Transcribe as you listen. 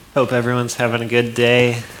Hope everyone's having a good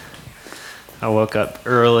day. I woke up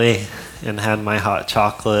early and had my hot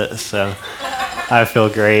chocolate, so I feel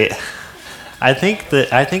great. I think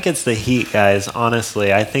it's the heat, guys.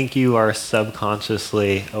 Honestly, I think you are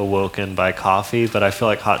subconsciously awoken by coffee, but I feel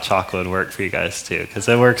like hot chocolate would work for you guys too, because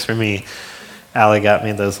it works for me. Allie got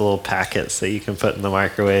me those little packets that you can put in the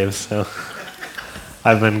microwave, so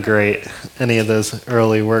I've been great any of those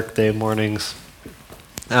early workday mornings.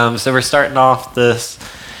 So we're starting off this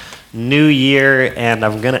new year, and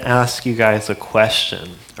I'm going to ask you guys a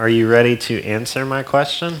question. Are you ready to answer my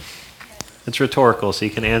question? It's rhetorical, so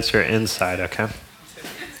you can answer it inside, okay?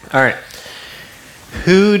 All right.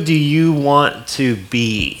 Who do you want to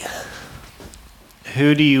be?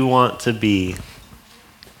 Who do you want to be?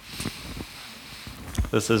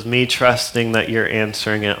 This is me trusting that you're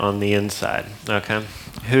answering it on the inside, okay?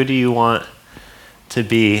 Who do you want to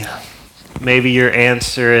be? Maybe your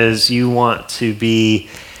answer is you want to be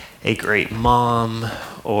a great mom,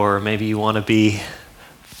 or maybe you want to be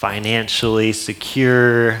financially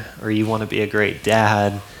secure, or you want to be a great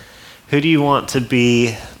dad. Who do you want to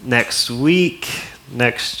be next week,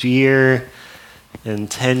 next year, in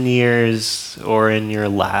 10 years, or in your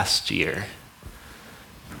last year?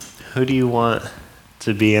 Who do you want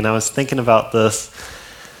to be? And I was thinking about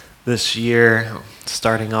this year,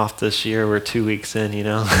 starting off this year, we're 2 weeks in,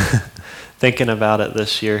 thinking about it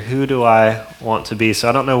this year. Who do I want to be? So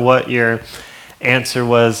I don't know what your answer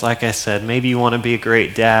was. Like I said, maybe you want to be a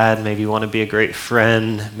great dad, maybe you want to be a great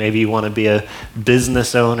friend, maybe you want to be a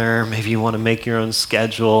business owner, maybe you want to make your own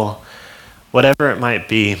schedule, whatever it might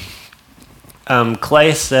be.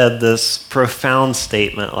 Clay said this profound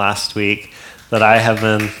statement last week that I have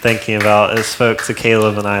been thinking about. It spoke to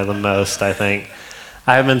Caleb and I the most, I think.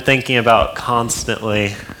 I have been thinking about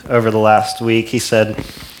constantly over the last week. He said,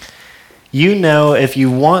 if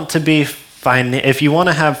you want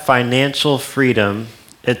to have financial freedom,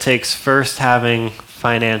 it takes first having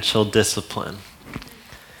financial discipline.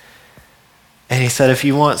 And he said, if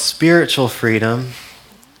you want spiritual freedom,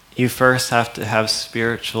 you first have to have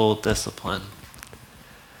spiritual discipline.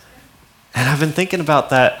 And I've been thinking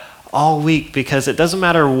about that all week, because it doesn't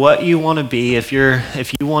matter what you want to be. If you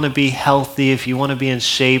want to be healthy, if you want to be in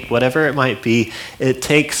shape, whatever it might be, it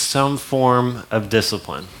takes some form of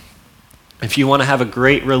discipline. If you want to have a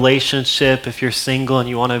great relationship, if you're single and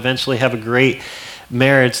you want to eventually have a great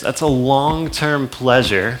marriage, that's a long-term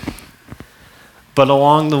pleasure. But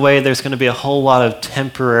along the way, there's going to be a whole lot of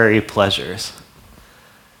temporary pleasures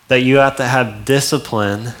that you have to have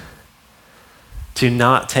discipline to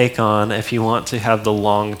not take on if you want to have the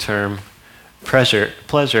long-term pleasure.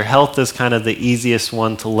 Health is kind of the easiest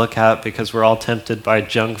one to look at because we're all tempted by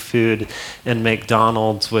junk food and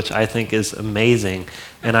McDonald's, which I think is amazing.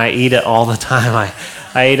 And I eat it all the time.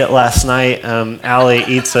 I ate it last night. Allie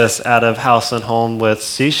eats us out of house and home with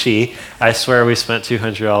sushi. I swear we spent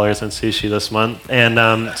 $200 in sushi this month.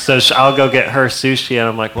 And so I'll go get her sushi, and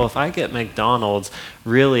I'm like, well, if I get McDonald's,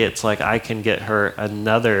 really it's like I can get her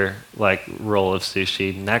another roll of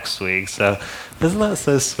sushi next week. So isn't that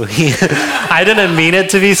so sweet? I didn't mean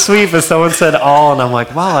it to be sweet, but someone said all, and I'm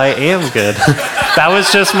like, wow, I am good. That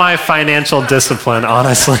was just my financial discipline,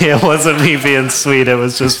 honestly. It wasn't me being sweet. It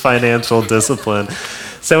was just financial discipline.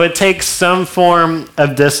 So it takes some form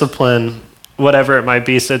of discipline, whatever it might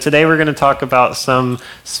be. So today we're going to talk about some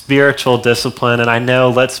spiritual discipline. And I know,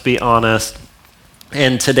 let's be honest,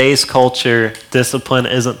 in today's culture, discipline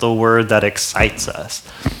isn't the word that excites us.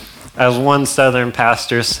 As one Southern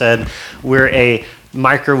pastor said, we're a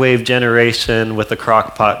microwave generation with a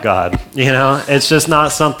crock-pot God. It's just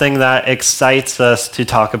not something that excites us to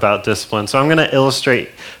talk about discipline. So I'm going to illustrate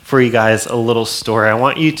for you guys a little story. I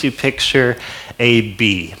want you to picture a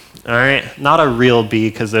bee, all right? Not a real bee,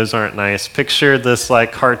 because those aren't nice. Picture this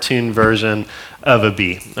cartoon version of a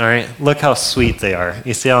bee, all right? Look how sweet they are.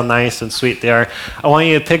 You see how nice and sweet they are? I want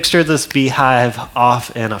you to picture this beehive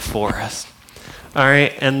off in a forest. All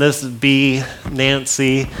right, and this bee,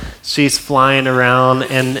 Nancy, she's flying around,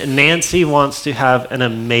 and Nancy wants to have an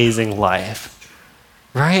amazing life,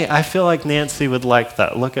 right? I feel like Nancy would like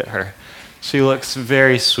that. Look at her. She looks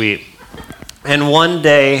very sweet. And one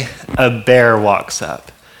day, a bear walks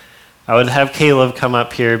up. I would have Caleb come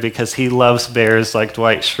up here because he loves bears like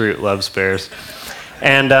Dwight Schrute loves bears.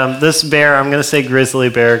 And this bear, I'm going to say grizzly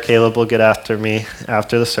bear. Caleb will get after me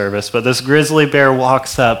after the service. But this grizzly bear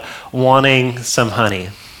walks up wanting some honey.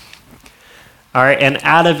 All right, and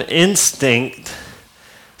out of instinct,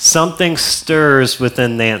 something stirs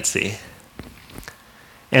within Nancy.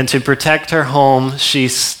 And to protect her home, she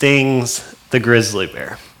stings the grizzly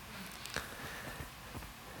bear.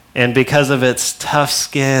 And because of its tough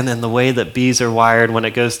skin and the way that bees are wired, when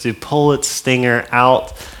it goes to pull its stinger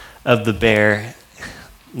out of the bear,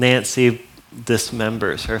 Nancy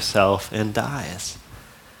dismembers herself and dies.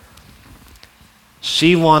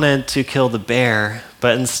 She wanted to kill the bear,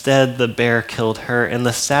 but instead the bear killed her. And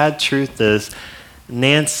the sad truth is,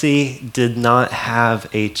 Nancy did not have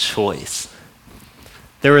a choice.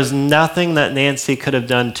 There was nothing that Nancy could have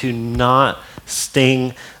done to not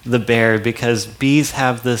sting the bear, because bees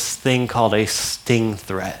have this thing called a sting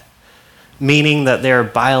threat, meaning that they are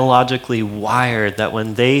biologically wired that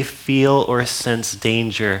when they feel or sense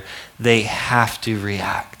danger, they have to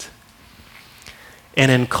react. And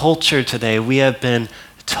in culture today, we've been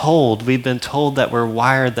told that we're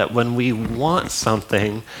wired that when we want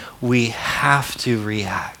something, we have to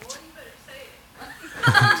react.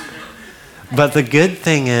 But the good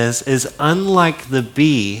thing is unlike the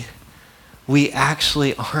bee, we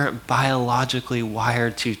actually aren't biologically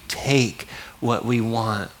wired to take what we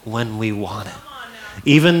want when we want it.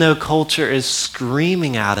 Even though culture is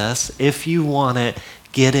screaming at us, if you want it,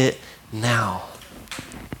 get it now.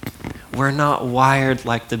 We're not wired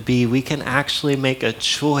like the bee. We can actually make a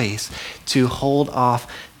choice to hold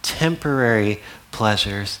off temporary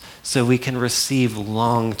pleasures so we can receive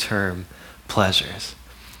long-term pleasures.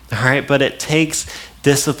 All right, but it takes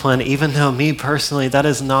discipline, even though me personally, that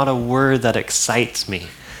is not a word that excites me.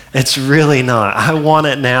 It's really not. I want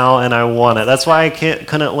it now and I want it. That's why I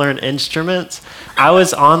couldn't learn instruments. I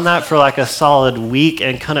was on that for like a solid week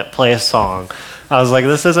and couldn't play a song. I was like,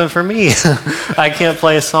 this isn't for me. I can't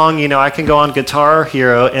play a song. I can go on Guitar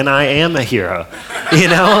Hero and I am a hero,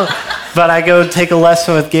 But I go take a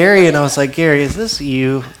lesson with Gary and I was like, Gary, is this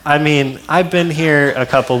you? I mean, I've been here a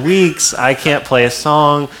couple weeks. I can't play a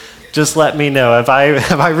song. Just let me know. Have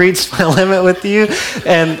I reached my limit with you?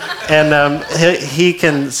 And he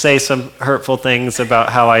can say some hurtful things about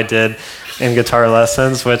how I did in guitar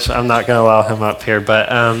lessons, which I'm not going to allow him up here. But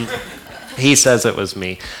he says it was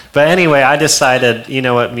me. But anyway, I decided,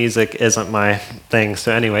 music isn't my thing.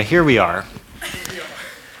 So anyway, here we are.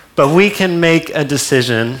 But we can make a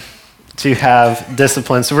decision to have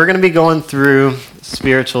discipline. So we're going to be going through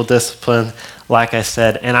spiritual discipline, like I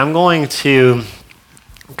said. And I'm going to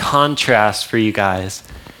contrast for you guys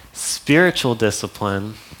spiritual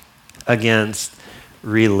discipline against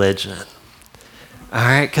religion. All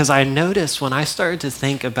right, because I noticed when I started to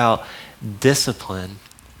think about discipline,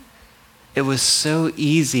 it was so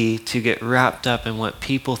easy to get wrapped up in what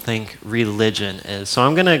people think religion is. So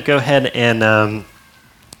I'm going to go ahead and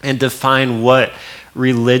define what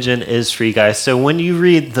religion is for you guys. So when you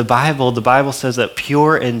read the Bible says that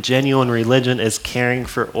pure and genuine religion is caring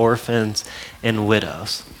for orphans and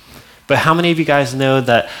widows. But how many of you guys know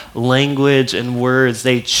that language and words,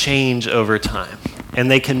 they change over time and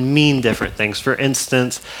they can mean different things? For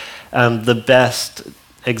instance, the best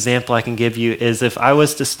example I can give you is if I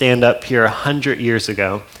was to stand up here 100 years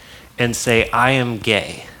ago and say, I am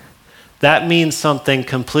gay. That means something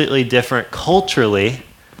completely different culturally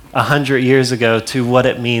 100 years ago to what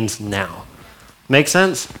it means now. Make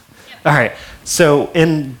sense? Yep. All right. So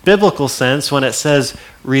in biblical sense, when it says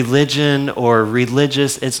religion or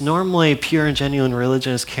religious, it's normally pure and genuine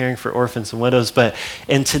religion is caring for orphans and widows. But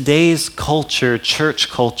in today's culture, church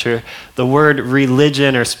culture, the word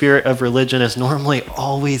religion or spirit of religion is normally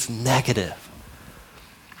always negative.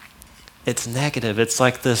 It's negative. It's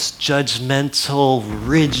like this judgmental,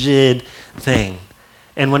 rigid thing.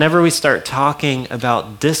 And whenever we start talking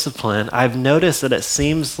about discipline, I've noticed that it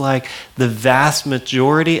seems like the vast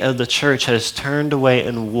majority of the church has turned away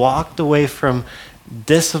and walked away from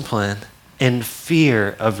discipline in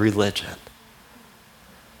fear of religion.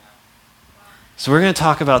 So we're going to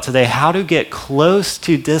talk about today how to get close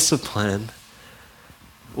to discipline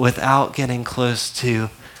without getting close to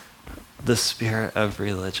the spirit of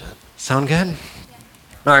religion. Sound good?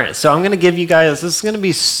 All right, so I'm going to give you guys, this is going to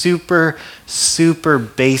be super, super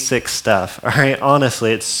basic stuff. All right,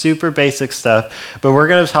 honestly, it's super basic stuff. But we're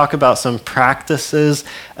going to talk about some practices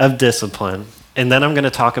of discipline. And then I'm going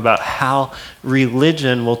to talk about how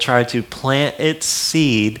religion will try to plant its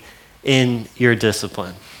seed in your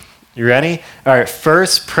discipline. You ready? All right,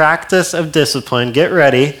 first practice of discipline, get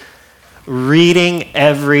ready. Reading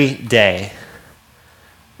every day.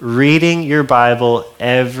 Reading your Bible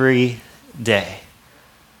every day.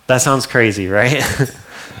 That sounds crazy, right?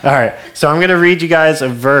 All right, so I'm going to read you guys a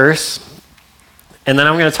verse, and then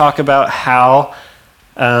I'm going to talk about how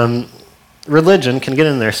religion can get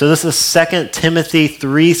in there. So this is 2 Timothy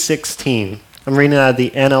 3:16. I'm reading out of the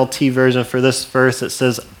NLT version for this verse. It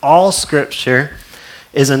says, all scripture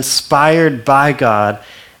is inspired by God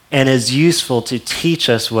and is useful to teach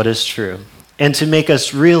us what is true and to make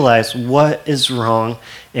us realize what is wrong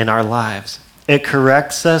in our lives. It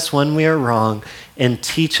corrects us when we are wrong and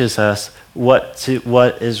teaches us what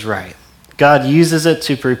is right. God uses it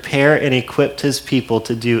to prepare and equip his people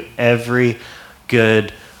to do every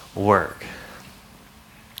good work.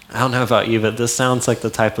 I don't know about you, but this sounds like the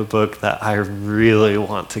type of book that I really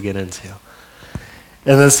want to get into.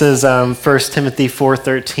 And this is 1 Timothy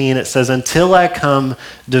 4:13. It says, "Until I come,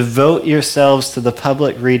 devote yourselves to the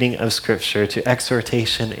public reading of Scripture, to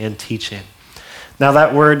exhortation and teaching." Now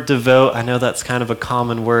that word devote, I know that's kind of a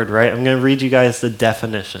common word, right? I'm going to read you guys the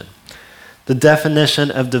definition. The definition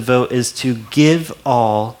of devote is to give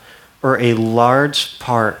all or a large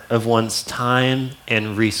part of one's time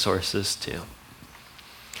and resources to.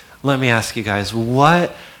 Let me ask you guys,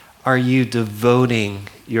 what are you devoting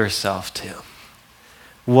yourself to?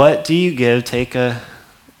 What do you give? Take a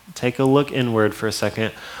look inward for a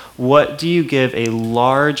second. What do you give a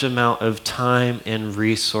large amount of time and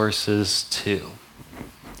resources to?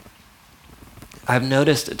 I've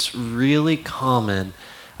noticed it's really common.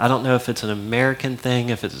 I don't know if it's an American thing,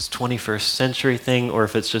 if it's a 21st century thing, or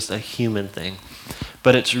if it's just a human thing.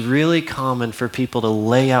 But it's really common for people to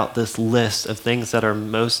lay out this list of things that are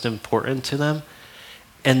most important to them,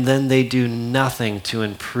 and then they do nothing to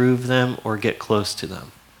improve them or get close to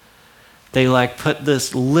them. They put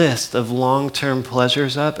this list of long-term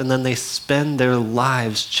pleasures up, and then they spend their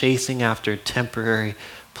lives chasing after temporary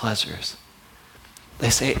pleasures. They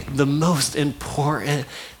say, the most important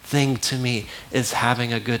thing to me is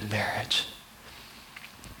having a good marriage.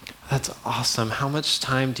 That's awesome. How much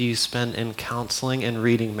time do you spend in counseling and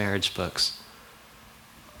reading marriage books?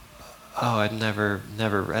 Oh, I'd never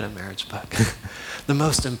read a marriage book. The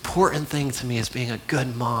most important thing to me is being a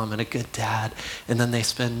good mom and a good dad, and then they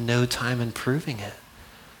spend no time improving it.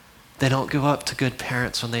 They don't go up to good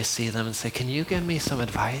parents when they see them and say, "Can you give me some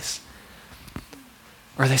advice?"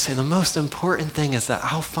 Or they say, the most important thing is that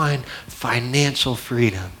I'll find financial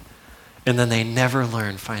freedom, and then they never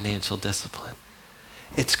learn financial discipline.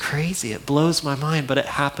 It's crazy. It blows my mind, but it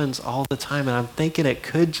happens all the time, and I'm thinking it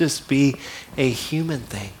could just be a human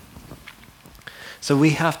thing. So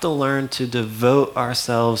we have to learn to devote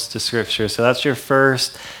ourselves to Scripture. So that's your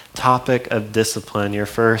first topic of discipline. Your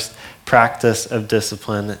first practice of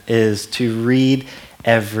discipline is to read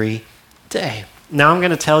every day. Now I'm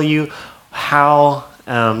going to tell you how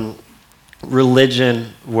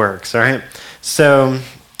religion works, all right? So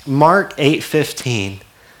Mark 8:15,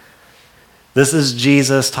 this is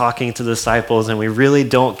Jesus talking to the disciples, and we really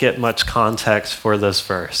don't get much context for this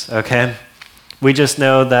verse, okay? We just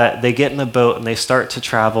know that they get in a boat and they start to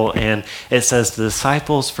travel, and it says the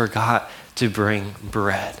disciples forgot to bring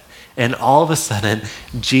bread. And all of a sudden,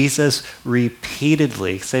 Jesus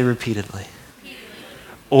repeatedly, say repeatedly,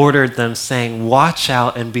 ordered them, saying, "Watch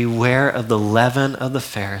out and beware of the leaven of the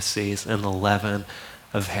Pharisees and the leaven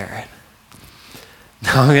of Herod."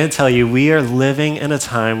 Now I'm going to tell you, we are living in a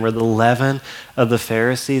time where the leaven of the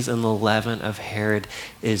Pharisees and the leaven of Herod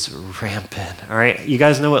is rampant. All right, you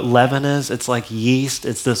guys know what leaven is? It's like yeast.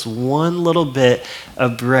 It's this one little bit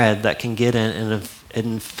of bread that can get in and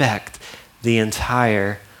infect the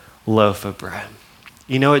entire loaf of bread.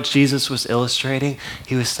 You know what Jesus was illustrating?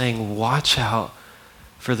 He was saying, watch out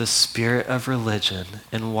for the spirit of religion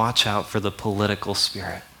and watch out for the political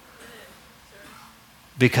spirit.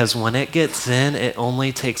 Because when it gets in, it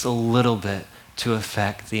only takes a little bit to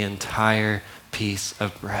affect the entire piece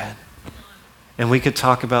of bread. And we could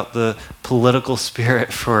talk about the political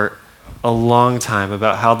spirit for a long time,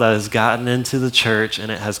 about how that has gotten into the church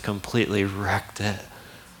and it has completely wrecked it.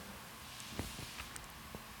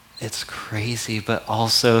 It's crazy, but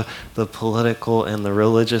also the political and the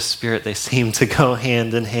religious spirit, they seem to go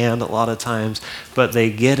hand in hand a lot of times, but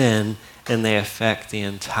they get in and they affect the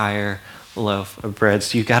entire loaf of bread.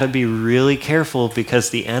 So you got to be really careful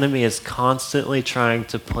because the enemy is constantly trying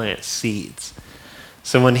to plant seeds.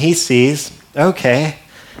 So when he sees, okay,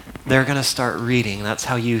 they're going to start reading. That's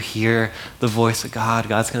how you hear the voice of God.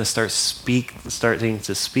 God's going to starting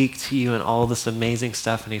to speak to you and all this amazing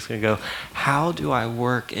stuff. And he's going to go, how do I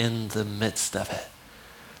work in the midst of it?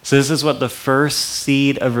 So this is what the first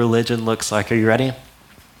seed of religion looks like. Are you ready?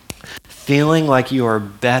 Feeling like you are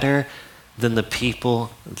better than the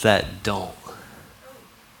people that don't.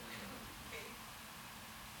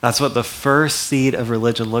 That's what the first seed of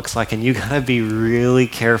religion looks like, and you gotta be really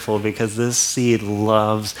careful because this seed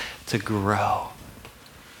loves to grow.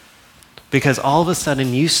 Because all of a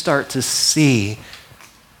sudden you start to see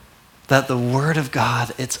that the Word of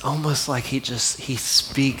God, it's almost like He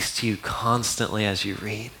speaks to you constantly as you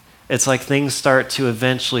read. It's like things start to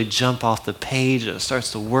eventually jump off the page. It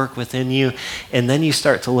starts to work within you. And then you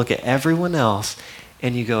start to look at everyone else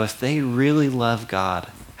and you go, if they really love God,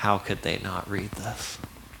 how could they not read this?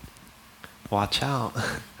 Watch out.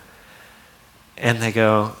 And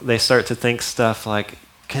they start to think stuff like,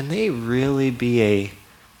 can they really be a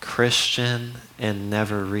Christian and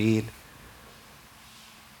never read?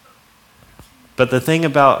 But the thing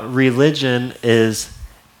about religion is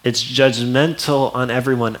it's judgmental on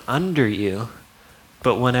everyone under you,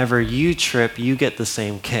 but whenever you trip, you get the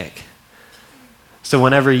same kick. So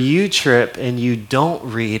whenever you trip and you don't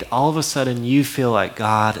read, all of a sudden you feel like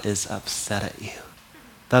God is upset at you.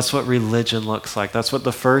 That's what religion looks like. That's what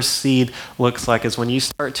the first seed looks like, is when you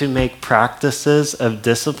start to make practices of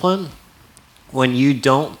discipline. When you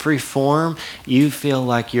don't perform, you feel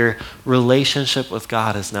like your relationship with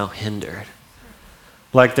God is now hindered.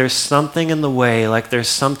 Like there's something in the way, like there's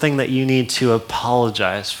something that you need to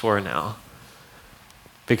apologize for now.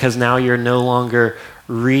 Because now you're no longer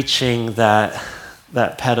reaching that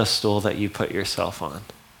pedestal that you put yourself on.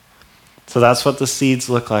 So that's what the seeds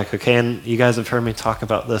look like, okay? And you guys have heard me talk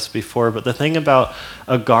about this before, but the thing about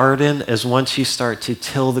a garden is once you start to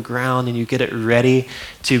till the ground and you get it ready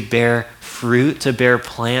to bear fruit, to bear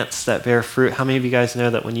plants that bear fruit, how many of you guys know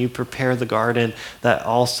that when you prepare the garden, that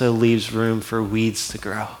also leaves room for weeds to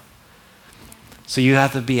grow? So you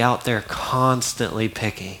have to be out there constantly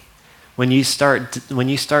picking. When you start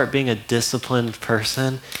being a disciplined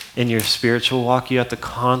person in your spiritual walk, you have to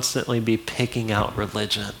constantly be picking out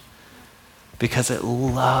religion, because it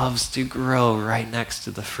loves to grow right next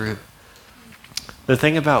to the fruit. The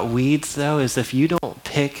thing about weeds, though, is if you don't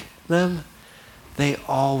pick them, they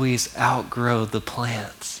always outgrow the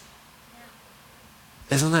plants.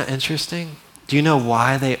 Isn't that interesting? Do you know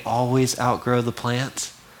why they always outgrow the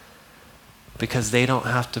plants? Because they don't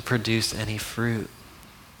have to produce any fruit.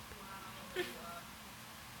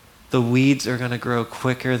 The weeds are going to grow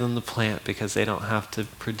quicker than the plant because they don't have to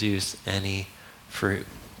produce any fruit.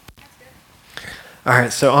 All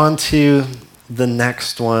right, so on to the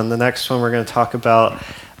next one. The next one we're going to talk about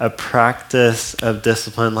a practice of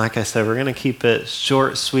discipline. Like I said, we're going to keep it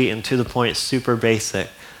short, sweet, and to the point, super basic.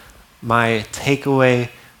 My takeaway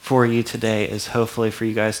for you today is hopefully for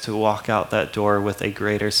you guys to walk out that door with a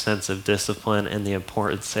greater sense of discipline and the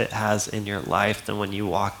importance it has in your life than when you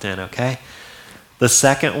walked in, okay? The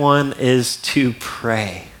second one is to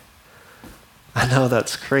pray. I know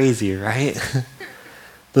that's crazy, right?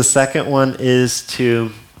 The second one is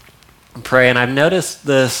to pray. And I've noticed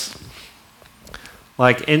this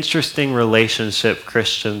interesting relationship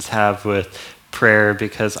Christians have with prayer,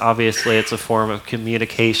 because obviously it's a form of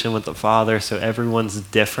communication with the Father, so everyone's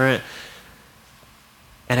different.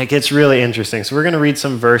 And it gets really interesting. So we're going to read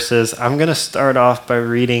some verses. I'm going to start off by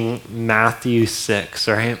reading Matthew 6,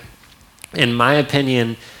 right? In my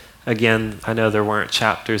opinion, again, I know there weren't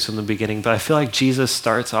chapters in the beginning, but I feel like Jesus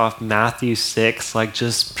starts off Matthew 6 like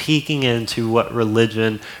just peeking into what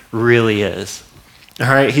religion really is. All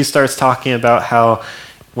right, he starts talking about how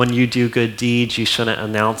when you do good deeds, you shouldn't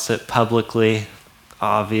announce it publicly,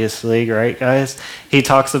 obviously, right, guys? He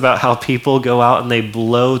talks about how people go out and they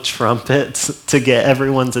blow trumpets to get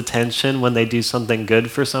everyone's attention when they do something good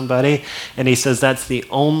for somebody, and he says that's the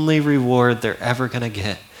only reward they're ever going to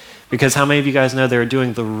get. Because how many of you guys know they're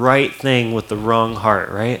doing the right thing with the wrong heart,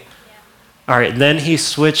 right? Yeah. All right, then he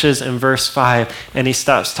switches in verse 5 and he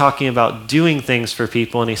stops talking about doing things for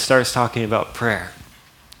people and he starts talking about prayer.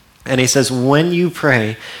 And he says, when you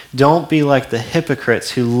pray, don't be like the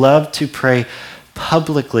hypocrites who love to pray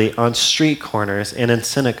publicly on street corners and in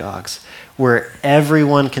synagogues where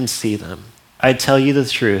everyone can see them. I tell you the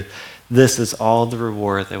truth, this is all the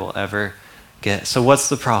reward they will ever get. So what's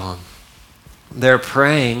the problem? They're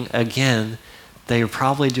praying, again, they're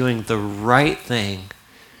probably doing the right thing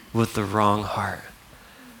with the wrong heart.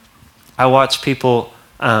 I watch people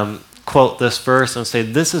quote this verse and say,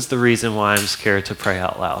 this is the reason why I'm scared to pray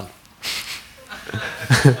out loud.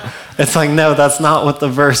 It's like, no, that's not what the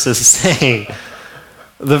verse is saying.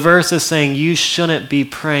 The verse is saying you shouldn't be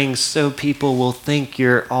praying so people will think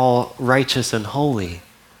you're all righteous and holy.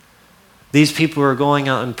 These people are going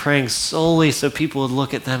out and praying solely so people would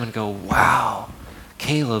look at them and go, wow,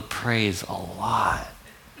 Caleb prays a lot.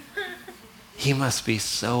 He must be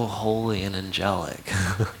so holy and angelic.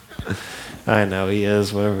 I know he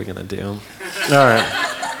is. What are we going to do? All right.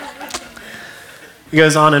 He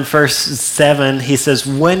goes on in verse 7. He says,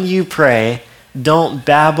 when you pray, don't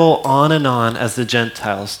babble on and on as the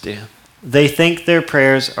Gentiles do. They think their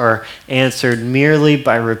prayers are answered merely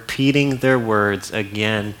by repeating their words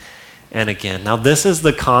again and again. Now, this is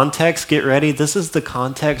the context. Get ready. This is the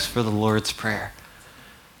context for the Lord's Prayer.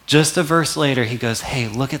 Just a verse later, he goes, hey,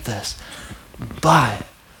 look at this. But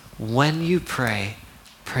when you pray,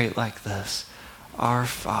 pray like this. Our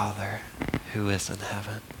Father who is in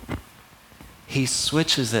heaven. He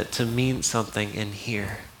switches it to mean something in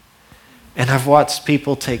here. And I've watched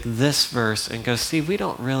people take this verse and go, see, we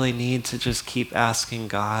don't really need to just keep asking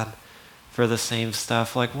God for the same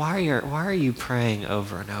stuff. Like, why are you praying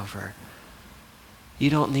over and over? You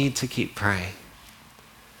don't need to keep praying.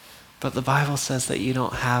 But the Bible says that you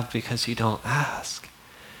don't have because you don't ask.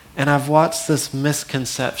 And I've watched this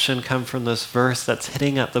misconception come from this verse that's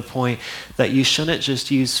hitting at the point that you shouldn't just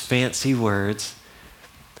use fancy words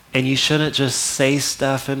and you shouldn't just say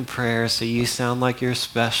stuff in prayer so you sound like you're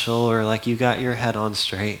special or like you got your head on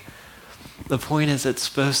straight. The point is it's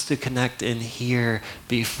supposed to connect in here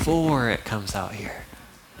before it comes out here.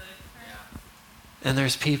 And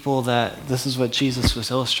there's people that, this is what Jesus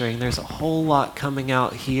was illustrating, there's a whole lot coming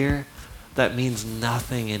out here that means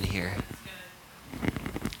nothing in here.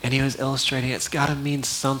 And he was illustrating it's got to mean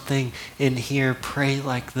something in here. Pray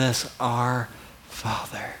like this, our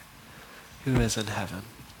Father who is in heaven.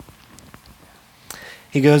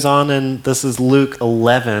 He goes on, and this is Luke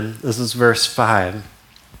 11. This is verse 5.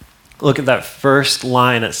 Look at that first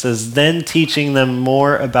line. It says, then teaching them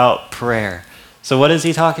more about prayer. So what is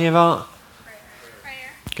he talking about? Prayer.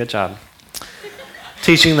 Good job.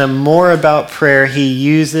 Teaching them more about prayer, he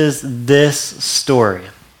uses this story.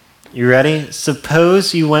 You ready?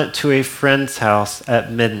 Suppose you went to a friend's house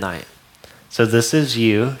at midnight. So this is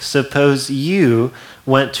you. Suppose you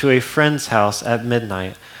went to a friend's house at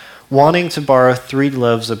midnight, wanting to borrow 3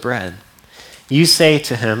 loaves of bread. You say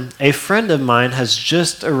to him, a friend of mine has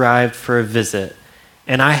just arrived for a visit,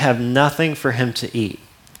 and I have nothing for him to eat.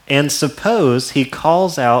 And suppose he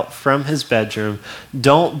calls out from his bedroom,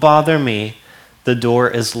 don't bother me, the door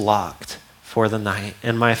is locked for the night,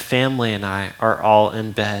 and my family and I are all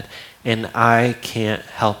in bed, and I can't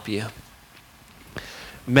help you.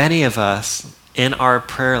 Many of us, in our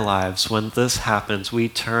prayer lives, when this happens, we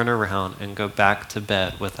turn around and go back to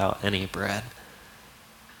bed without any bread.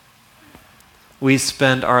 We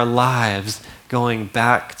spend our lives going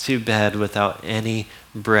back to bed without any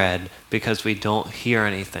bread because we don't hear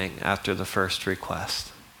anything after the first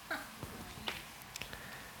request.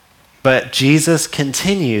 But Jesus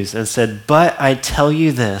continues and said, but I tell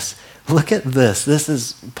you this, look at this. This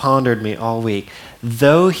has pondered me all week.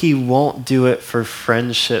 Though he won't do it for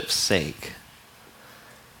friendship's sake,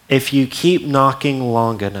 if you keep knocking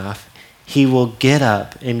long enough, he will get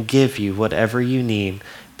up and give you whatever you need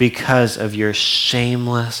because of your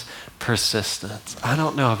shameless persistence. I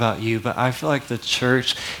don't know about you, but I feel like the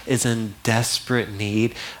church is in desperate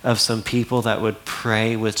need of some people that would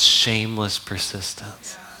pray with shameless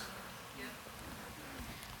persistence.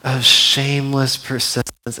 Of shameless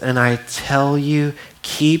persistence. And I tell you,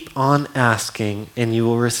 keep on asking and you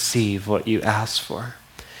will receive what you ask for.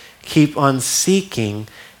 Keep on seeking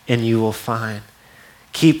and you will find.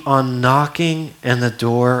 Keep on knocking and the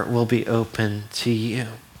door will be open to you.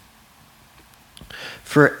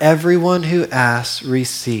 For everyone who asks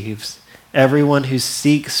receives, everyone who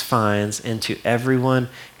seeks finds, and to everyone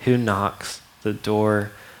who knocks the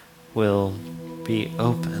door will be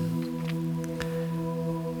open.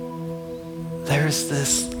 There's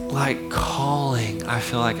this calling, I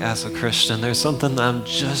feel like, as a Christian. There's something that I'm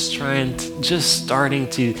just starting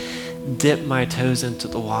to dip my toes into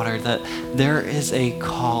the water, that there is a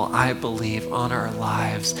call, I believe, on our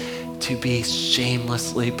lives to be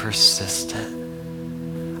shamelessly persistent.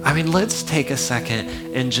 I mean, let's take a second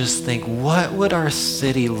and just think, what would our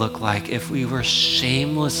city look like if we were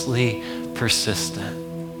shamelessly persistent?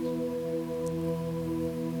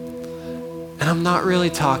 And I'm not really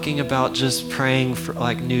talking about just praying for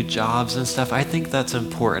new jobs and stuff. I think that's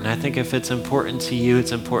important. I think if it's important to you,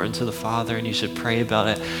 it's important to the Father, and you should pray about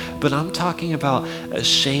it. But I'm talking about a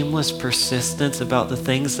shameless persistence about the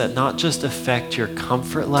things that not just affect your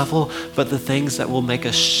comfort level, but the things that will make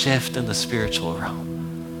a shift in the spiritual realm.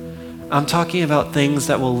 I'm talking about things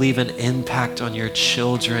that will leave an impact on your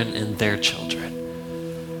children and their children.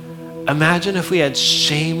 Imagine if we had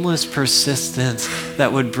shameless persistence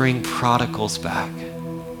that would bring prodigals back.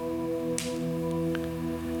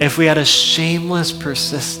 If we had a shameless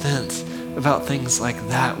persistence about things like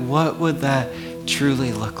that, what would that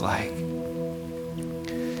truly look like?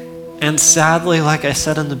 And sadly, like I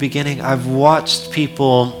said in the beginning, I've watched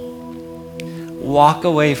people walk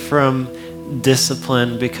away from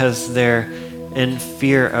discipline because they're in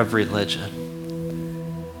fear of religion.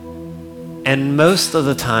 And most of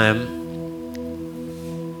the time,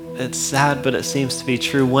 it's sad, but it seems to be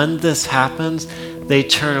true, when this happens, They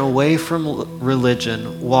turn away from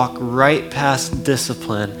religion, walk right past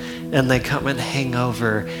discipline, and they come and hang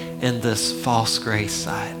over in this false grace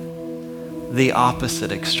side, the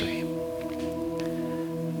opposite extreme.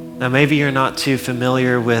 Now, maybe you're not too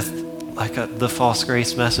familiar with the false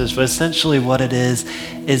grace message, but essentially what it is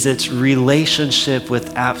it's relationship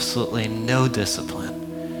with absolutely no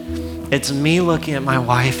discipline. It's me looking at my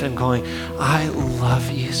wife and going, I love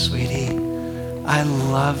you, sweetie. I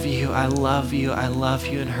love you, I love you, I love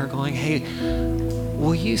you. And her going, hey,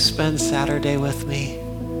 will you spend Saturday with me?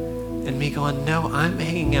 And me going, no, I'm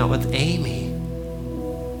hanging out with Amy.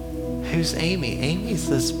 Who's Amy? Amy's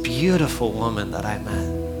this beautiful woman that I met.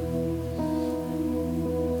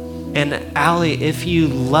 And Allie, if you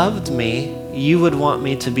loved me, you would want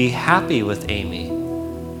me to be happy with Amy.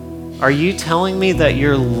 Are you telling me that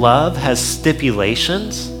your love has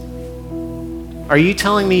stipulations? Are you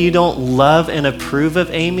telling me you don't love and approve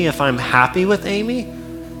of Amy if I'm happy with Amy?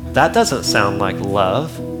 That doesn't sound like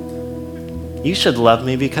love. You should love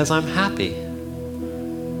me because I'm happy.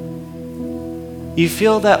 You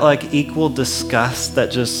feel that equal disgust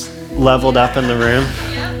that just leveled up in the room?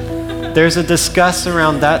 There's a disgust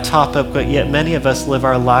around that topic, but yet many of us live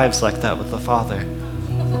our lives like that with the Father.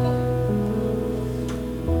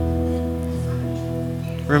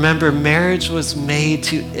 Remember, marriage was made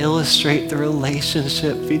to illustrate the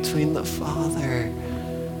relationship between the Father.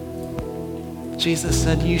 Jesus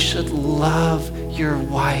said you should love your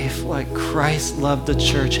wife like Christ loved the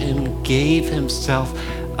church and gave himself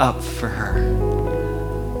up for her.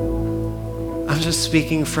 I'm just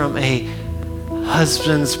speaking from a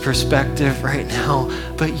husband's perspective right now,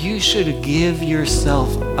 but you should give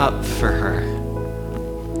yourself up for her.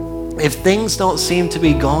 If things don't seem to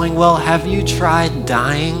be going well, have you tried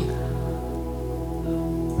dying?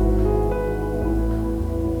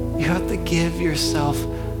 You have to give yourself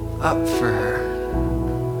up for her.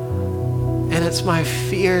 And it's my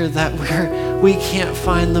fear that we can't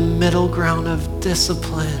find the middle ground of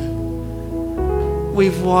discipline.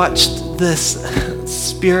 We've watched this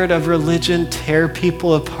spirit of religion tear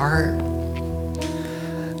people apart.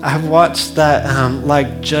 I've watched that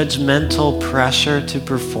judgmental pressure to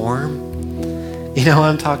perform. You know,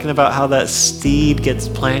 I'm talking about how that seed gets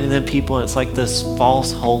planted in people and it's like this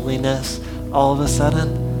false holiness all of a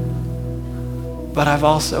sudden. But I've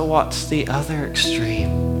also watched the other extreme.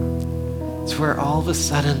 It's where all of a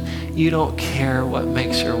sudden you don't care what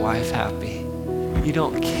makes your wife happy. You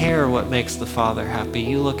don't care what makes the Father happy.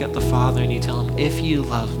 You look at the Father and you tell him, if you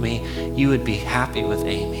love me, you would be happy with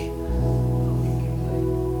Amy.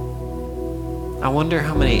 I wonder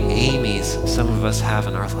how many Amy's some of us have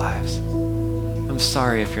in our lives. I'm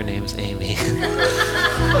sorry if your name's Amy.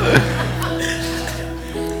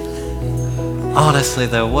 Honestly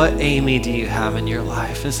though, what Amy do you have in your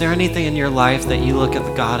life? Is there anything in your life that you look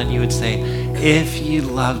at God and you would say, if you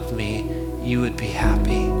loved me, you would be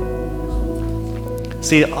happy?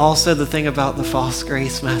 See, also the thing about the false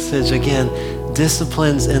grace message, again,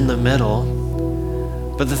 discipline's in the middle.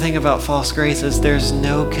 But the thing about false grace is there's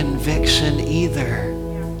no conviction either.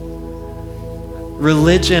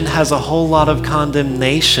 Religion has a whole lot of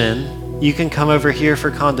condemnation. You can come over here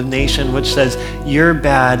for condemnation, which says, you're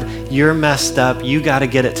bad, you're messed up, you got to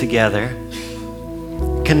get it together.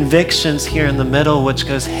 Conviction's here in the middle, which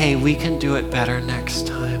goes, hey, we can do it better next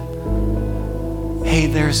time. Hey,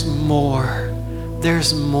 there's more.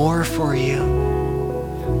 There's more for you.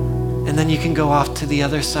 And then you can go off to the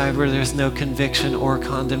other side where there's no conviction or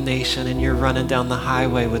condemnation and you're running down the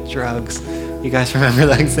highway with drugs. You guys remember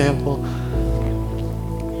that example?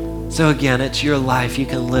 So again, it's your life. You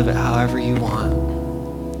can live it however you want.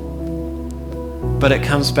 But it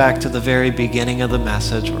comes back to the very beginning of the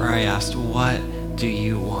message where I asked, what do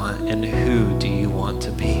you want and who do you want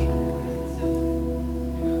to be?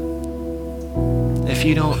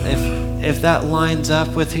 If that lines up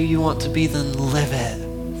with who you want to be, then live it.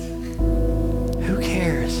 Who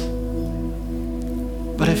cares?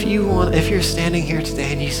 But if you're standing here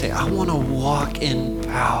today and you say, I want to walk in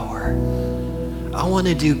power. I want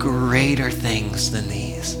to do greater things than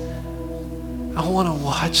these. I want to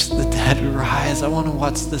watch the dead rise. I want to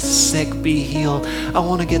watch the sick be healed. I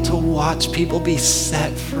want to get to watch people be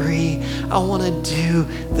set free. I want to do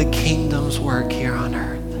the kingdom's work here on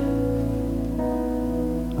earth.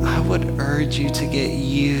 I would urge you to get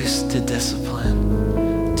used to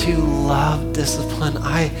discipline, to love discipline.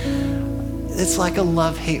 It's like a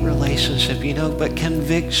love-hate relationship, you know, but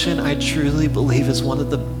conviction, I truly believe, is one of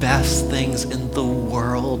the best things in the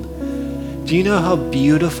world. Do you know how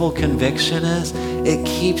beautiful conviction is? It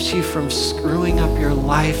keeps you from screwing up your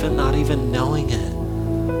life and not even knowing it.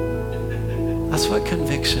 That's what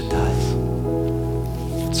conviction does.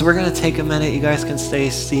 So we're going to take a minute. You guys can stay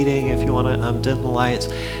seating if you want to dim the lights.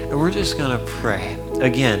 And we're just going to pray.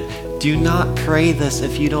 Again, do not pray this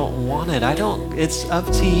if you don't want it. It's up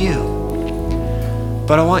to you.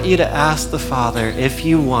 But I want you to ask the Father if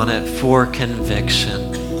you want it for conviction.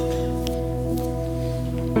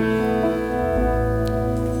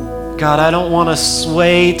 God, I don't want to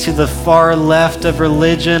sway to the far left of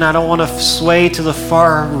religion. I don't want to sway to the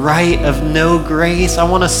far right of no grace. I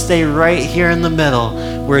want to stay right here in the middle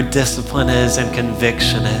where discipline is and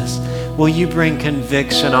conviction is. Will you bring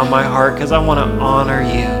conviction on my heart? Because I want to honor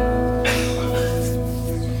you.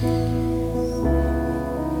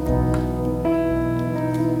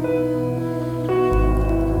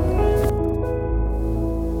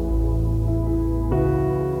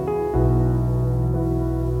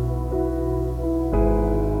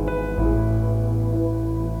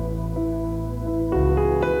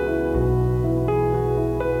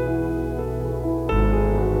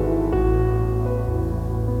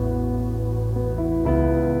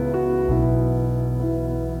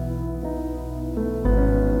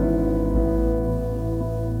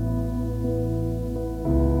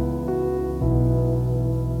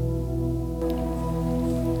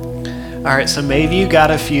 All right, so maybe you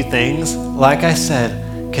got a few things. Like I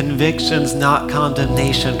said, conviction's not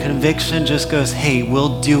condemnation. Conviction just goes, hey,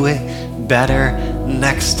 we'll do it better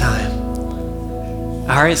next time.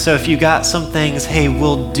 All right, so if you got some things, hey,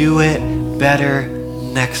 we'll do it better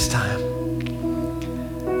next time.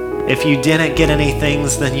 If you didn't get any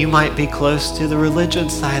things, then you might be close to the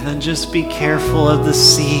religion side. Then just be careful of the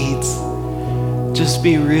seeds. Just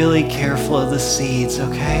be really careful of the seeds,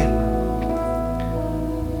 okay?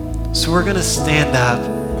 So we're going to stand up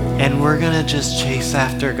and we're going to just chase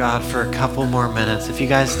after God for a couple more minutes. If you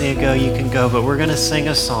guys need to go, you can go, but we're going to sing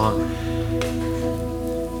a song.